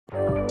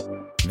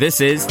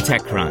This is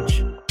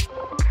TechCrunch.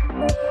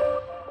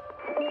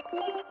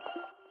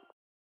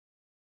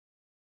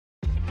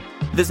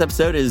 This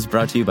episode is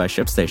brought to you by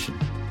ShipStation.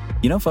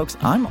 You know, folks,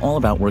 I'm all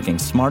about working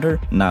smarter,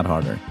 not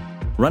harder.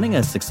 Running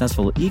a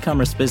successful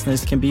e-commerce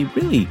business can be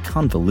really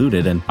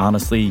convoluted, and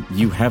honestly,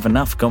 you have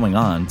enough going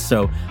on,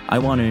 so I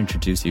want to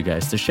introduce you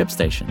guys to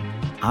ShipStation.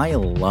 I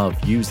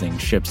love using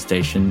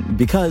ShipStation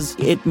because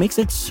it makes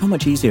it so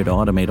much easier to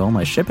automate all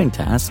my shipping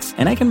tasks,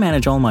 and I can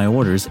manage all my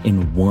orders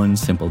in one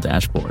simple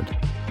dashboard.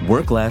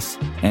 Work less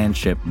and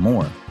ship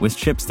more with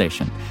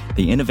ShipStation,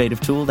 the innovative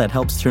tool that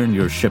helps turn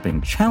your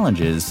shipping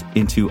challenges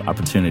into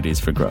opportunities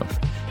for growth.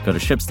 Go to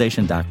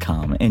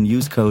ShipStation.com and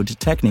use code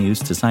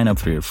TechNews to sign up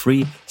for your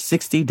free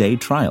 60-day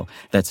trial.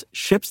 That's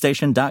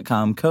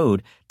ShipStation.com,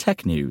 code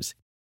TechNews.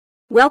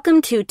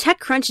 Welcome to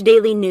TechCrunch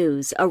Daily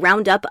News, a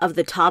roundup of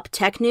the top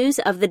tech news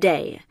of the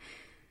day.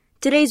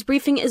 Today's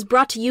briefing is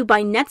brought to you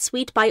by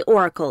NetSuite by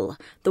Oracle,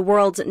 the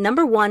world's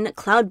 #1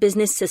 cloud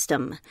business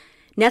system.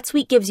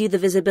 NetSuite gives you the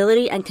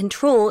visibility and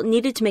control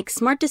needed to make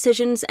smart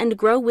decisions and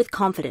grow with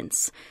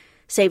confidence.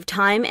 Save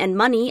time and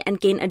money and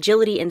gain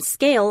agility and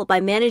scale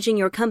by managing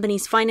your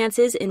company's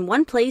finances in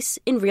one place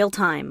in real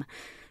time,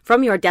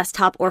 from your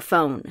desktop or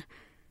phone.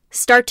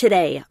 Start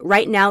today.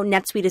 Right now,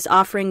 NetSuite is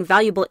offering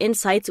valuable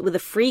insights with a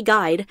free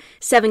guide,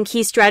 7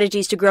 key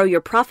strategies to grow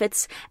your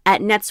profits,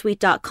 at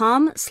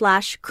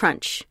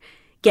netsuite.com/crunch.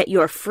 Get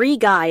your free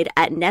guide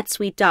at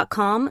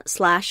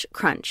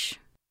netsuite.com/crunch.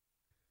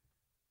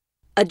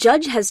 A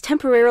judge has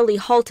temporarily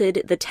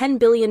halted the $10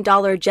 billion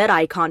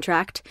Jedi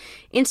contract,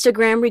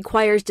 Instagram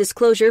requires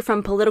disclosure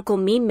from political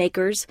meme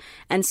makers,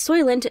 and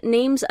Soylent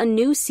names a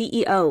new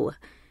CEO.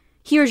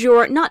 Here's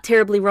your not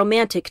terribly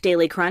romantic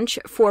Daily Crunch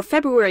for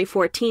February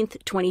 14th,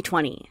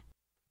 2020.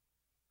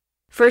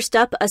 First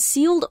up, a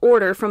sealed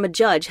order from a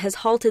judge has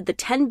halted the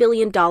 $10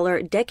 billion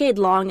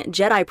decade-long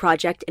Jedi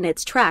project in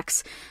its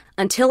tracks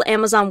until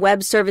Amazon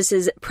Web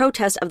Services'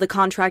 protest of the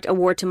contract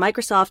award to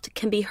Microsoft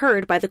can be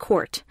heard by the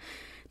court.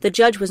 The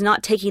judge was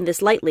not taking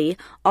this lightly,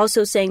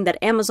 also saying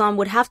that Amazon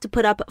would have to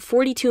put up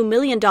 $42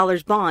 million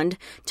bond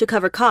to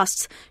cover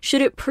costs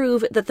should it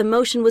prove that the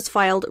motion was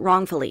filed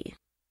wrongfully.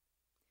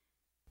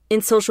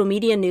 In social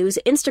media news,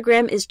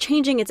 Instagram is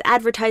changing its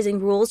advertising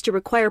rules to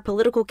require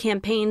political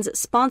campaigns'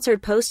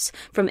 sponsored posts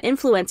from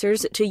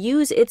influencers to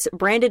use its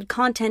branded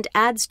content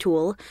ads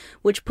tool,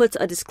 which puts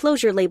a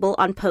disclosure label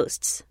on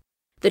posts.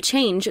 The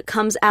change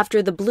comes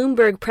after the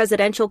Bloomberg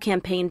presidential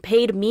campaign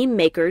paid meme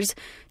makers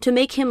to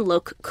make him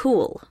look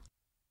cool.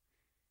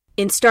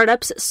 In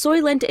startups,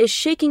 Soylent is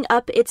shaking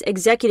up its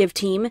executive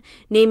team,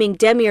 naming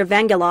Damir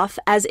Vangeloff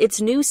as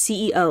its new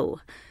CEO.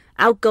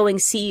 Outgoing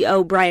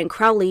CEO Brian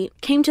Crowley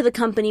came to the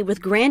company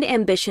with grand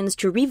ambitions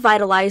to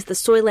revitalize the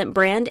Soylent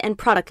brand and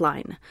product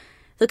line.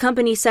 The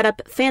company set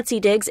up Fancy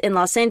Digs in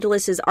Los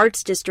Angeles'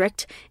 Arts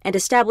District and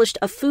established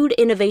a food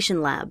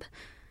innovation lab.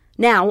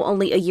 Now,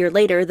 only a year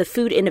later, the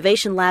Food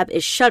Innovation Lab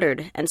is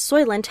shuttered, and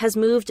Soylent has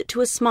moved to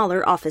a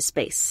smaller office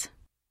space.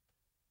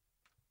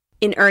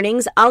 In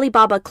earnings,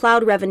 Alibaba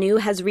Cloud revenue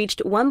has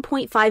reached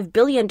 $1.5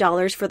 billion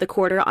for the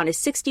quarter on a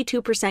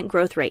 62%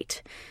 growth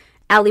rate.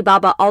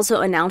 Alibaba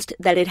also announced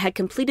that it had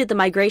completed the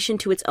migration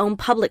to its own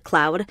public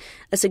cloud,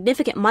 a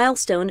significant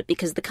milestone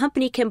because the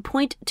company can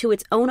point to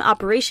its own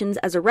operations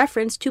as a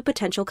reference to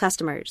potential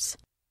customers.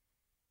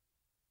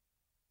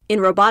 In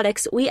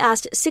robotics, we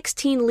asked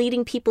 16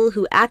 leading people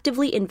who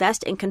actively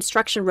invest in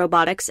construction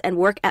robotics and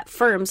work at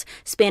firms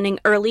spanning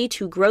early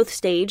to growth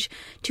stage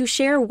to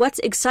share what's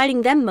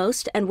exciting them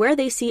most and where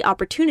they see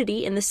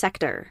opportunity in the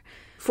sector.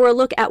 For a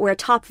look at where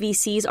top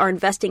VCs are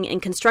investing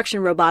in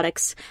construction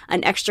robotics,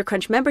 an Extra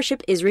Crunch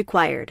membership is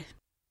required.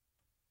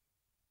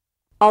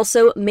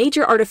 Also,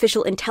 major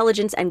artificial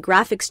intelligence and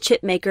graphics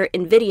chip maker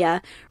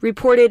NVIDIA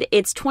reported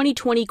its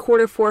 2020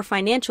 Q4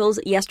 financials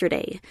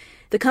yesterday.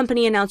 The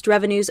company announced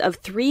revenues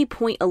of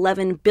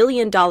 $3.11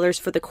 billion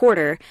for the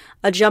quarter,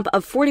 a jump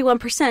of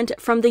 41%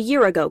 from the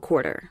year-ago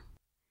quarter.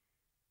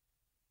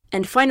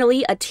 And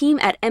finally, a team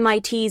at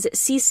MIT's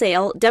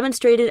CSAIL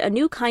demonstrated a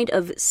new kind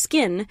of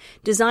skin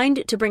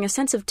designed to bring a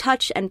sense of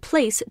touch and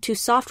place to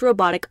soft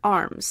robotic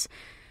arms.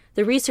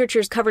 The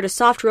researchers covered a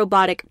soft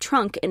robotic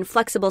trunk in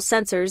flexible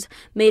sensors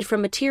made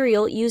from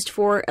material used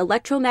for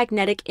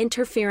electromagnetic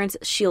interference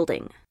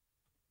shielding.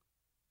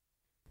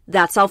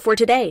 That's all for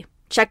today.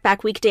 Check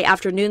back weekday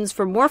afternoons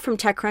for more from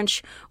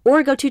TechCrunch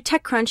or go to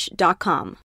TechCrunch.com.